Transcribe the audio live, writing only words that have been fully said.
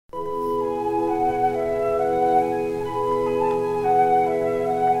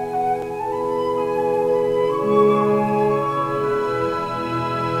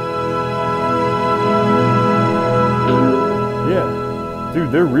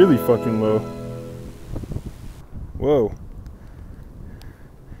they're really fucking low. Whoa.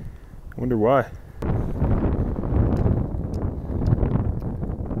 Wonder why.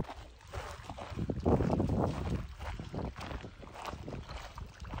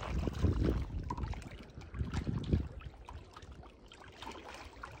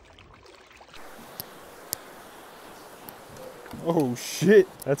 Oh shit,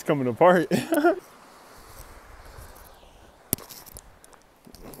 that's coming apart.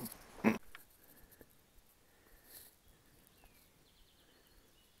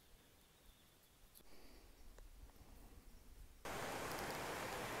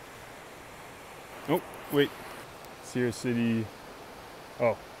 Oh, wait. Sierra City.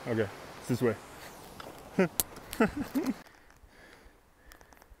 Oh, okay. It's this way. Yeah,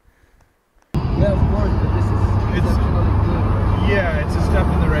 of course, but this is exceptionally good. Yeah, it's a step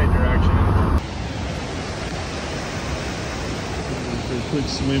in the right direction. A quick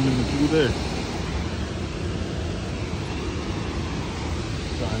swim in the pool there.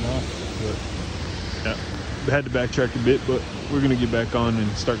 Sign off. But yeah, had to backtrack a bit, but we're gonna get back on and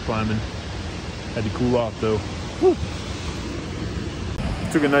start climbing. Had to cool off though. Whew.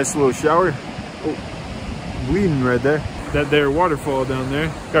 Took a nice little shower. Oh, bleeding right there. That there waterfall down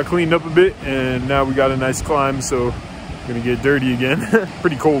there. Got cleaned up a bit and now we got a nice climb, so gonna get dirty again.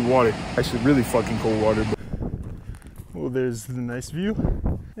 Pretty cold water. Actually really fucking cold water. But well, there's the nice view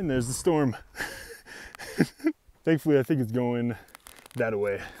and there's the storm. Thankfully I think it's going that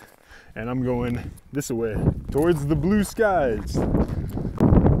way. And I'm going this way towards the blue skies.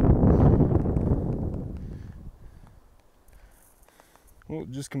 Well,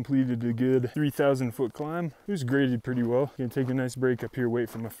 just completed a good 3,000 foot climb. It was graded pretty well. Gonna take a nice break up here, wait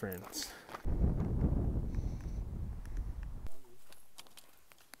for my friends.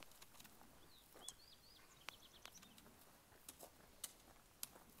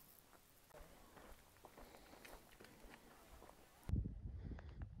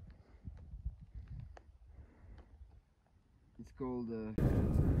 It's called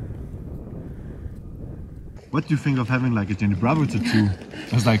What do you think of having like a Jenny Bravo tattoo?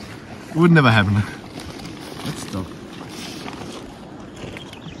 I was like, it would never happen. let's stop.